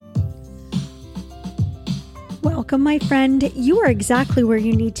Welcome, my friend. You are exactly where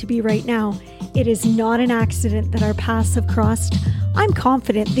you need to be right now. It is not an accident that our paths have crossed. I'm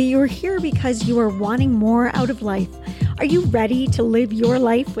confident that you're here because you are wanting more out of life. Are you ready to live your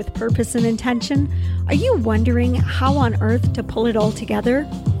life with purpose and intention? Are you wondering how on earth to pull it all together?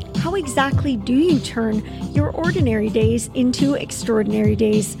 How exactly do you turn your ordinary days into extraordinary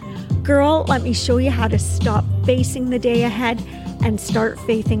days? Girl, let me show you how to stop facing the day ahead and start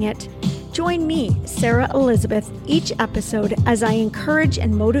faithing it. Join me, Sarah Elizabeth, each episode as I encourage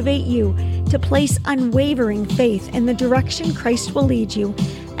and motivate you to place unwavering faith in the direction Christ will lead you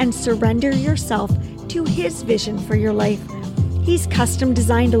and surrender yourself to His vision for your life. He's custom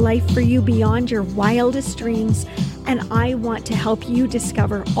designed a life for you beyond your wildest dreams, and I want to help you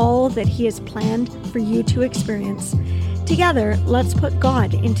discover all that He has planned for you to experience. Together, let's put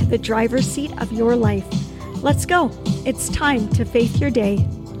God into the driver's seat of your life. Let's go. It's time to faith your day.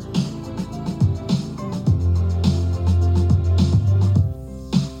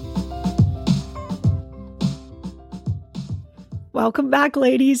 Welcome back,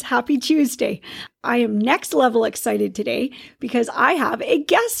 ladies. Happy Tuesday. I am next level excited today because I have a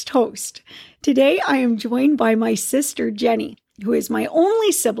guest host. Today, I am joined by my sister, Jenny, who is my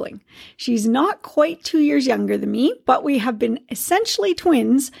only sibling. She's not quite 2 years younger than me, but we have been essentially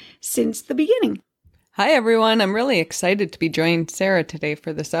twins since the beginning. Hi, everyone. I'm really excited to be joining Sarah today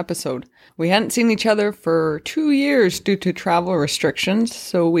for this episode. We hadn't seen each other for 2 years due to travel restrictions,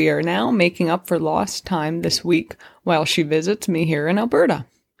 so we are now making up for lost time this week while she visits me here in Alberta.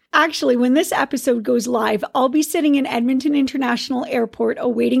 Actually, when this episode goes live, I'll be sitting in Edmonton International Airport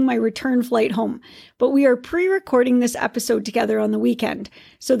awaiting my return flight home. But we are pre-recording this episode together on the weekend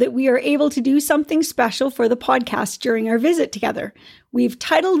so that we are able to do something special for the podcast during our visit together. We've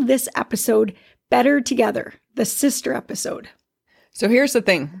titled this episode Better Together, the sister episode. So here's the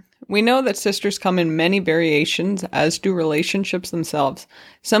thing. We know that sisters come in many variations, as do relationships themselves.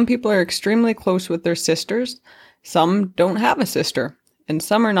 Some people are extremely close with their sisters. Some don't have a sister. And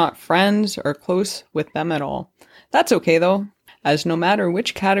some are not friends or close with them at all. That's okay though, as no matter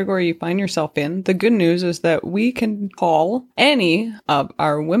which category you find yourself in, the good news is that we can call any of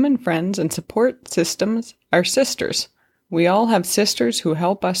our women friends and support systems our sisters. We all have sisters who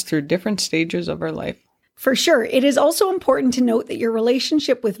help us through different stages of our life. For sure. It is also important to note that your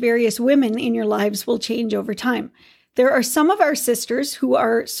relationship with various women in your lives will change over time. There are some of our sisters who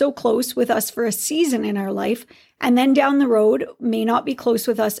are so close with us for a season in our life, and then down the road may not be close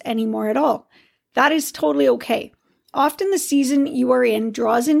with us anymore at all. That is totally okay. Often the season you are in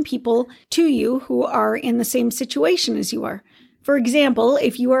draws in people to you who are in the same situation as you are. For example,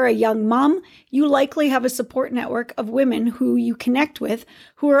 if you are a young mom, you likely have a support network of women who you connect with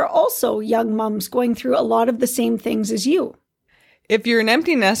who are also young moms going through a lot of the same things as you. If you're an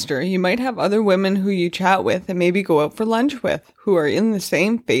empty nester, you might have other women who you chat with and maybe go out for lunch with who are in the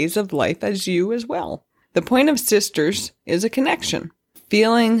same phase of life as you as well. The point of sisters is a connection,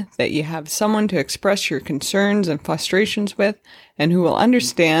 feeling that you have someone to express your concerns and frustrations with and who will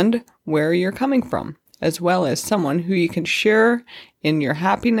understand where you're coming from, as well as someone who you can share in your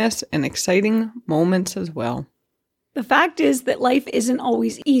happiness and exciting moments as well. The fact is that life isn't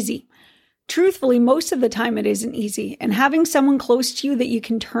always easy. Truthfully, most of the time it isn't easy, and having someone close to you that you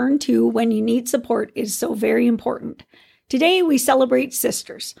can turn to when you need support is so very important. Today, we celebrate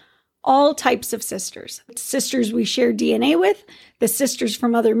sisters. All types of sisters. Sisters we share DNA with, the sisters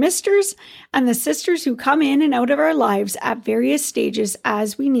from other misters, and the sisters who come in and out of our lives at various stages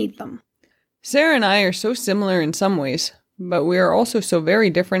as we need them. Sarah and I are so similar in some ways, but we are also so very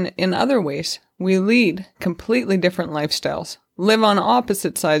different in other ways. We lead completely different lifestyles, live on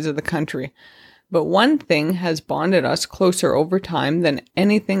opposite sides of the country, but one thing has bonded us closer over time than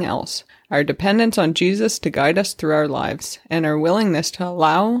anything else: our dependence on Jesus to guide us through our lives, and our willingness to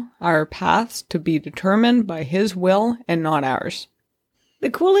allow our paths to be determined by His will and not ours. The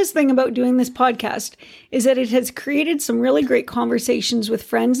coolest thing about doing this podcast is that it has created some really great conversations with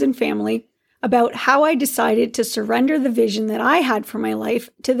friends and family about how I decided to surrender the vision that I had for my life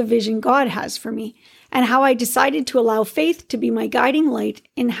to the vision God has for me, and how I decided to allow faith to be my guiding light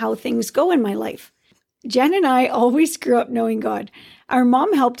in how things go in my life. Jen and I always grew up knowing God. Our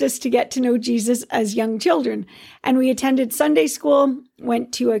mom helped us to get to know Jesus as young children, and we attended Sunday school,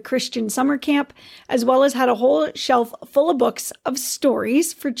 went to a Christian summer camp, as well as had a whole shelf full of books of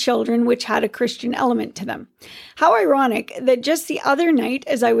stories for children which had a Christian element to them. How ironic that just the other night,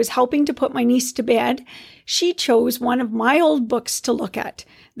 as I was helping to put my niece to bed, she chose one of my old books to look at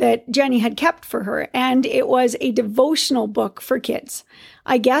that Jenny had kept for her, and it was a devotional book for kids.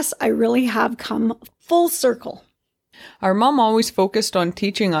 I guess I really have come full circle. Our mom always focused on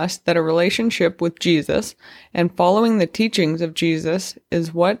teaching us that a relationship with Jesus and following the teachings of Jesus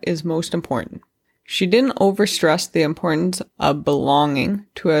is what is most important. She didn't overstress the importance of belonging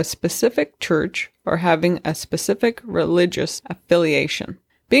to a specific church or having a specific religious affiliation.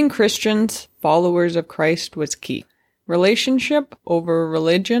 Being Christians, followers of Christ, was key. Relationship over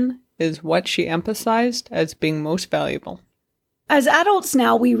religion is what she emphasized as being most valuable. As adults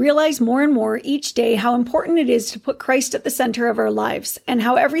now, we realize more and more each day how important it is to put Christ at the center of our lives and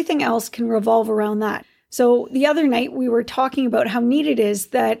how everything else can revolve around that. So the other night we were talking about how neat it is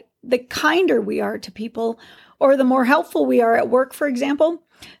that the kinder we are to people, or the more helpful we are at work, for example,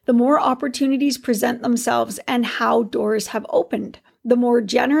 the more opportunities present themselves and how doors have opened. The more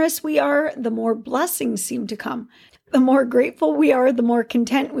generous we are, the more blessings seem to come. The more grateful we are, the more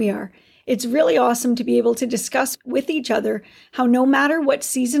content we are. It's really awesome to be able to discuss with each other how no matter what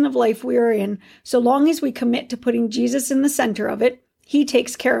season of life we are in, so long as we commit to putting Jesus in the center of it, He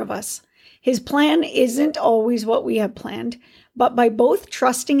takes care of us. His plan isn't always what we have planned, but by both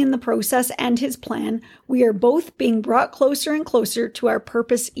trusting in the process and His plan, we are both being brought closer and closer to our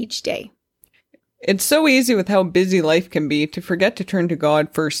purpose each day. It's so easy with how busy life can be to forget to turn to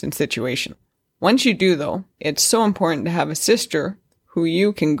God first in situation. Once you do, though, it's so important to have a sister who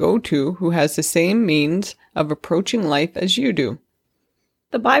you can go to who has the same means of approaching life as you do.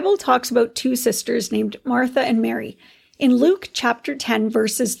 The Bible talks about two sisters named Martha and Mary. In Luke chapter 10,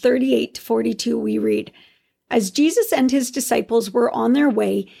 verses 38 to 42, we read, "As Jesus and His disciples were on their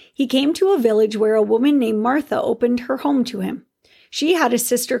way, He came to a village where a woman named Martha opened her home to Him. She had a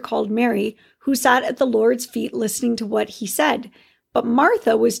sister called Mary, who sat at the Lord's feet listening to what He said. But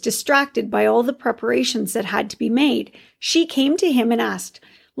Martha was distracted by all the preparations that had to be made. She came to Him and asked,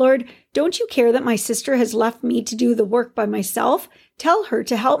 'Lord, don't you care that my sister has left me to do the work by myself? Tell her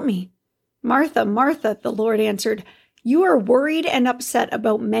to help me.' 'Martha, Martha,' the Lord answered, 'you are worried and upset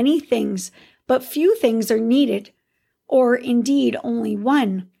about many things, but few things are needed, or indeed only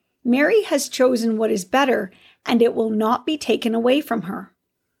one. Mary has chosen what is better, and it will not be taken away from her.'"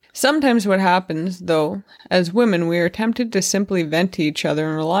 Sometimes what happens, though, as women, we are tempted to simply vent to each other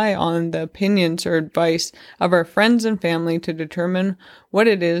and rely on the opinions or advice of our friends and family to determine what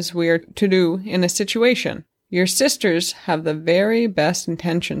it is we are to do in a situation. Your sisters have the very best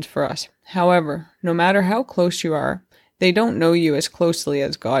intentions for us. However, no matter how close you are, they don't know you as closely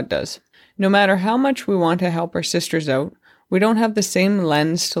as God does. No matter how much we want to help our sisters out, we don't have the same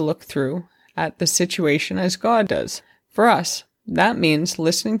lens to look through at the situation as God does. For us, that means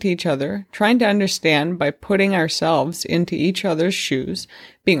listening to each other, trying to understand by putting ourselves into each other's shoes,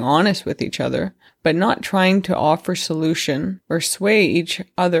 being honest with each other, but not trying to offer solution or sway each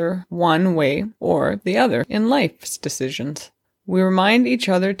other one way or the other in life's decisions. We remind each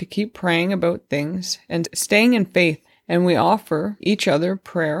other to keep praying about things and staying in faith, and we offer each other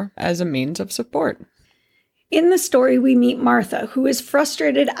prayer as a means of support. In the story, we meet Martha, who is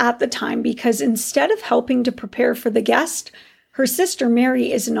frustrated at the time because instead of helping to prepare for the guest, her sister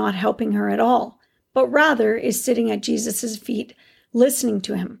Mary is not helping her at all, but rather is sitting at Jesus' feet, listening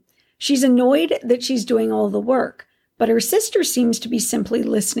to Him. She's annoyed that she's doing all the work, but her sister seems to be simply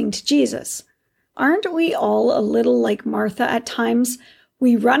listening to Jesus. Aren't we all a little like Martha at times?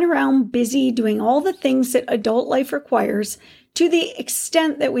 We run around busy doing all the things that adult life requires to the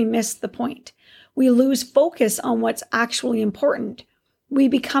extent that we miss the point. We lose focus on what's actually important. We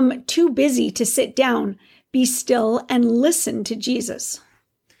become too busy to sit down, be still, and listen to Jesus.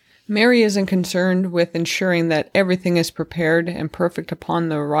 Mary isn't concerned with ensuring that everything is prepared and perfect upon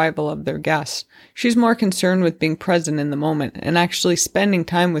the arrival of their guests. She's more concerned with being present in the moment and actually spending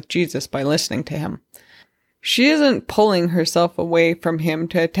time with Jesus by listening to Him. She isn't pulling herself away from Him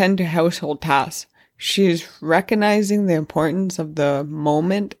to attend to household tasks. She's recognizing the importance of the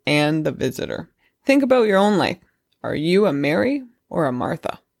moment and the visitor. Think about your own life. Are you a Mary or a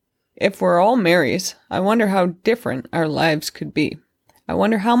Martha? If we're all Marys, I wonder how different our lives could be. I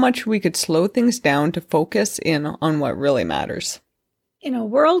wonder how much we could slow things down to focus in on what really matters. In a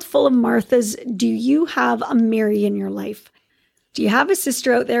world full of Marthas, do you have a Mary in your life? Do you have a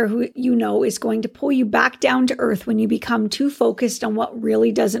sister out there who you know is going to pull you back down to earth when you become too focused on what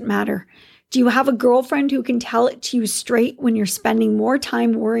really doesn't matter? Do you have a girlfriend who can tell it to you straight when you're spending more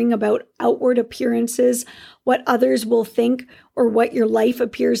time worrying about outward appearances, what others will think, or what your life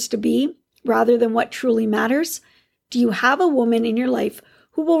appears to be, rather than what truly matters? Do you have a woman in your life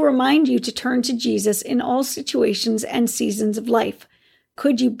who will remind you to turn to Jesus in all situations and seasons of life?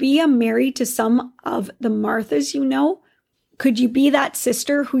 Could you be a Mary to some of the Marthas you know? Could you be that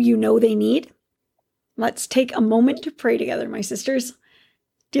sister who you know they need? Let's take a moment to pray together, my sisters.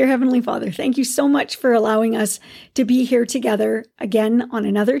 Dear Heavenly Father, thank you so much for allowing us to be here together again on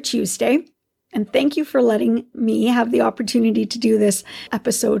another Tuesday. And thank you for letting me have the opportunity to do this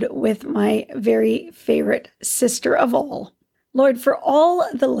episode with my very favorite sister of all. Lord, for all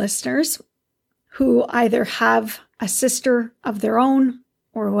the listeners who either have a sister of their own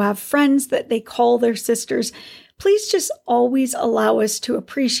or who have friends that they call their sisters, please just always allow us to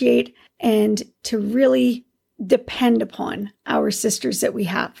appreciate and to really depend upon our sisters that we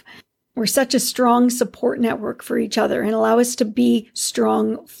have. We're such a strong support network for each other, and allow us to be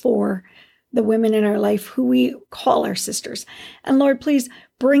strong for the women in our life who we call our sisters. And Lord, please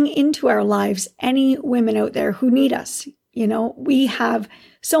bring into our lives any women out there who need us. You know, we have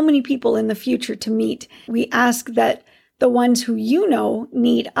so many people in the future to meet. We ask that the ones who you know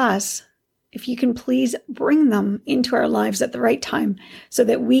need us, if you can please bring them into our lives at the right time so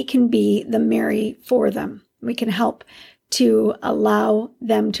that we can be the Mary for them. We can help to allow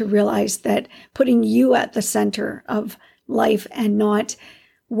them to realize that putting you at the center of life and not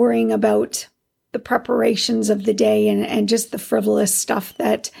worrying about the preparations of the day and just the frivolous stuff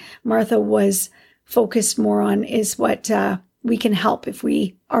that Martha was focused more on is what we can help if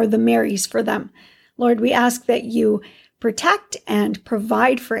we are the Marys for them. Lord, we ask that you protect and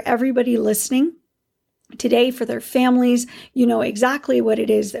provide for everybody listening today, for their families. You know exactly what it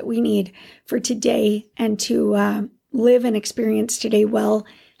is that we need for today and to live and experience today well,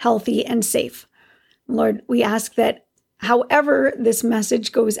 healthy, and safe. Lord, we ask that however this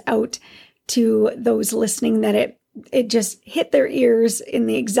message goes out to those listening, that it just hit their ears in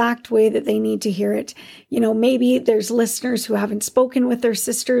the exact way that they need to hear it. You know, maybe there's listeners who haven't spoken with their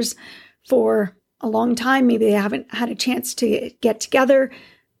sisters for a long time. Maybe they haven't had a chance to get together.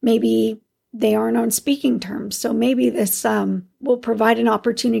 Maybe they aren't on speaking terms. So maybe this will provide an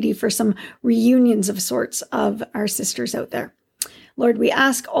opportunity for some reunions of sorts of our sisters out there. Lord, we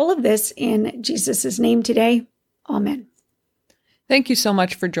ask all of this in Jesus' name today. Amen. Thank you so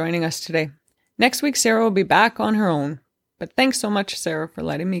much for joining us today. Next week, Sarah will be back on her own. But thanks so much, Sarah, for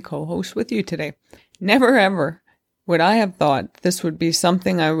letting me co-host with you today. Never ever would I have thought this would be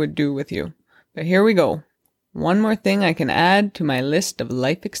something I would do with you. But here we go. One more thing I can add to my list of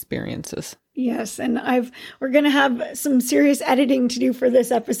life experiences. Yes, and we're going to have some serious editing to do for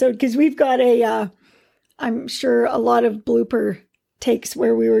this episode because we've got I'm sure a lot of blooper takes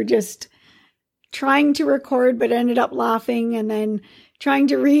where we were just trying to record but ended up laughing, and then trying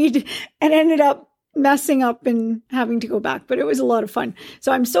to read and ended up messing up and having to go back. But it was a lot of fun.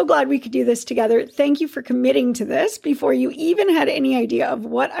 So I'm so glad we could do this together. Thank you for committing to this before you even had any idea of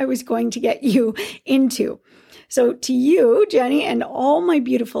what I was going to get you into. So to you, Jenny, and all my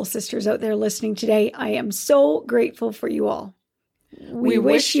beautiful sisters out there listening today, I am so grateful for you all. We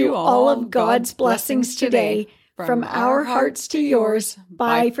wish you all of God's blessings today. From our hearts to yours.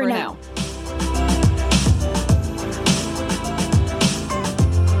 Bye for now.